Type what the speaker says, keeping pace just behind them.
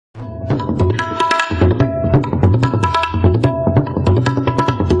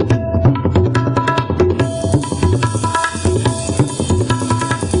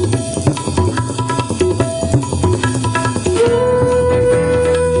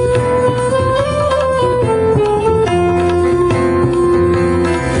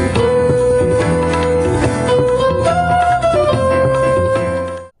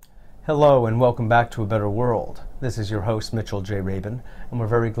welcome back to A Better World. This is your host, Mitchell J. Rabin, and we're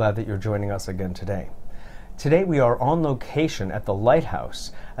very glad that you're joining us again today. Today we are on location at the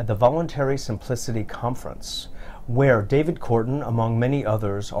Lighthouse at the Voluntary Simplicity Conference, where David Korten, among many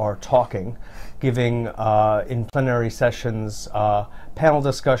others, are talking, giving in plenary sessions, panel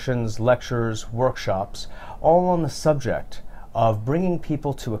discussions, lectures, workshops, all on the subject of bringing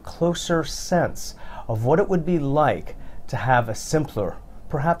people to a closer sense of what it would be like to have a simpler,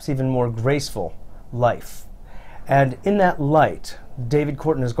 perhaps even more graceful life. And in that light, David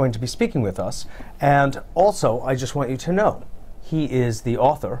Korten is going to be speaking with us. And also, I just want you to know, he is the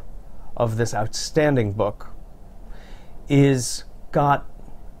author of this outstanding book, is got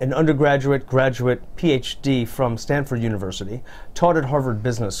an undergraduate, graduate, PhD from Stanford University, taught at Harvard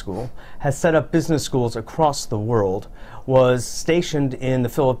Business School, has set up business schools across the world, was stationed in the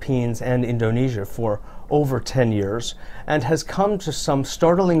Philippines and Indonesia for over 10 years, and has come to some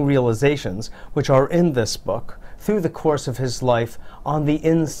startling realizations, which are in this book, through the course of his life on the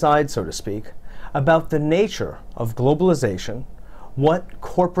inside, so to speak, about the nature of globalization, what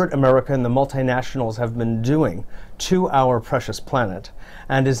corporate America and the multinationals have been doing to our precious planet,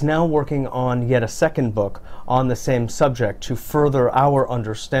 and is now working on yet a second book on the same subject to further our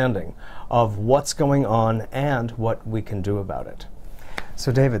understanding of what's going on and what we can do about it.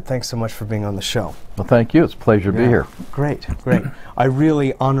 So David, thanks so much for being on the show. Well, thank you. It's a pleasure to be here. Great, great. I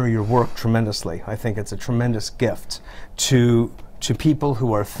really honor your work tremendously. I think it's a tremendous gift to people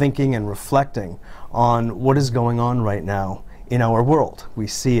who are thinking and reflecting on what is going on right now in our world. We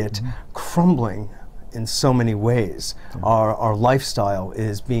see it crumbling in so many ways. Our lifestyle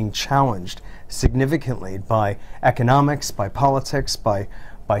is being challenged significantly by economics, by politics, by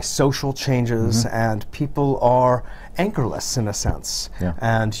social changes, and people are anchorless in a sense.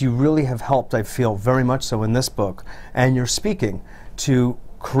 And you really have helped, I feel, very much so in this book, and you're speaking to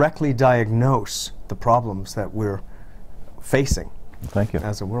correctly diagnose the problems that we're facing. Thank you.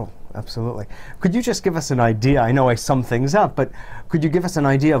 As a world. Absolutely. Could you just give us an idea? I know I summed things up, but could you give us an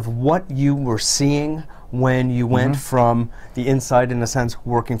idea of what you were seeing when you went from the inside, in a sense,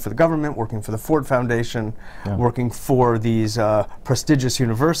 working for the government, working for the Ford Foundation, working for these prestigious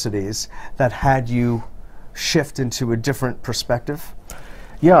universities, that had you shift into a different perspective?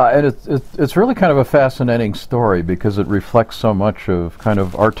 Yeah, and it's really kind of a fascinating story because it reflects so much of kind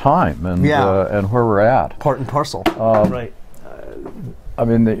of our time and where we're at. Part and parcel. Right. I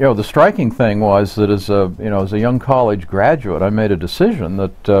mean, the striking thing was that as a young college graduate, I made a decision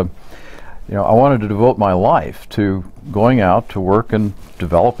that I wanted to devote my life to going out to work in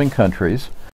developing countries